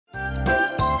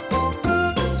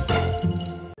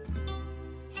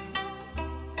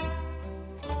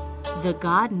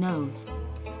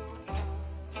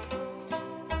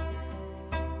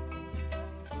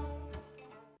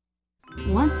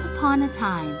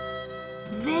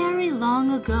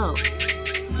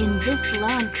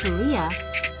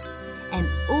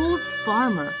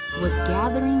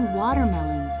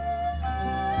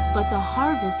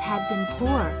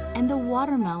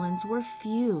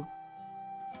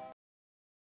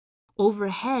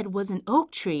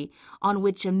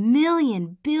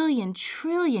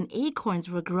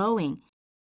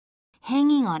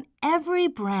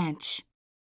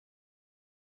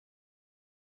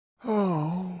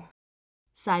Oh,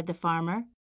 sighed the farmer.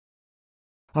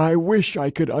 I wish I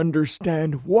could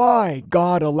understand why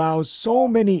God allows so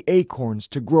many acorns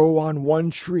to grow on one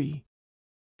tree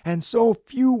and so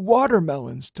few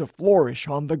watermelons to flourish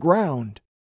on the ground.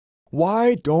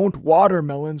 Why don't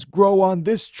watermelons grow on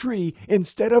this tree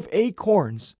instead of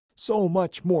acorns? So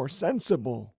much more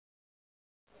sensible.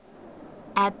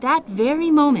 At that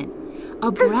very moment,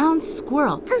 a brown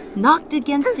squirrel knocked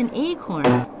against an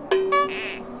acorn,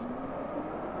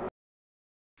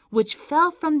 which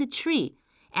fell from the tree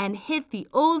and hit the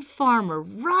old farmer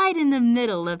right in the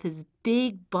middle of his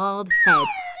big bald head.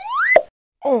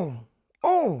 Oh,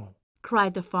 oh,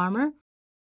 cried the farmer,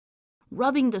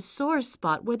 rubbing the sore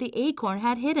spot where the acorn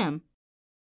had hit him.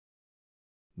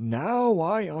 now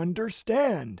I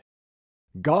understand.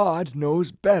 God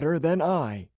knows better than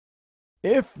I.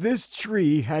 If this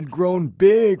tree had grown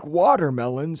big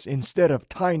watermelons instead of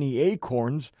tiny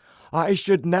acorns, I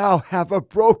should now have a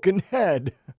broken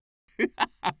head.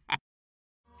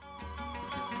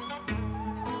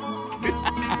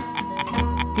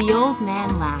 The old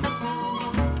man laughed.